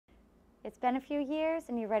It's been a few years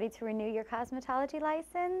and you're ready to renew your cosmetology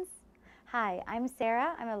license? Hi, I'm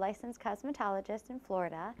Sarah. I'm a licensed cosmetologist in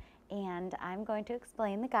Florida, and I'm going to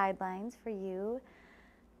explain the guidelines for you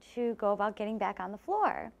to go about getting back on the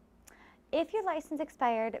floor. If your license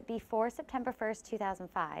expired before September 1st,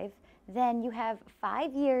 2005, then you have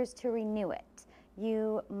 5 years to renew it.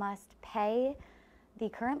 You must pay the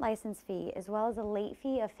current license fee as well as a late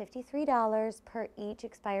fee of $53 per each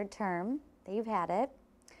expired term that you've had it,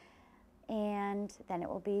 and then it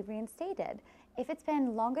will be reinstated. If it's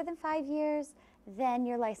been longer than 5 years, then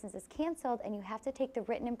your license is canceled and you have to take the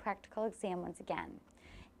written and practical exam once again.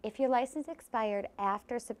 If your license expired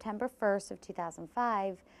after September 1st of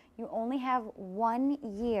 2005, you only have 1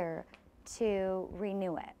 year to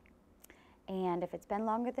renew it. And if it's been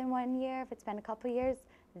longer than 1 year, if it's been a couple years,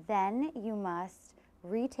 then you must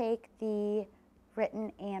retake the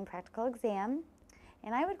written and practical exam.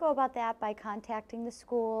 And I would go about that by contacting the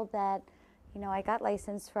school that I got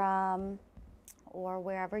licensed from, or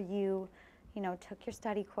wherever you took your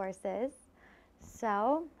study courses.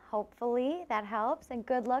 So hopefully that helps, and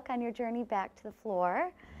good luck on your journey back to the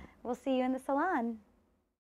floor. We'll see you in the salon.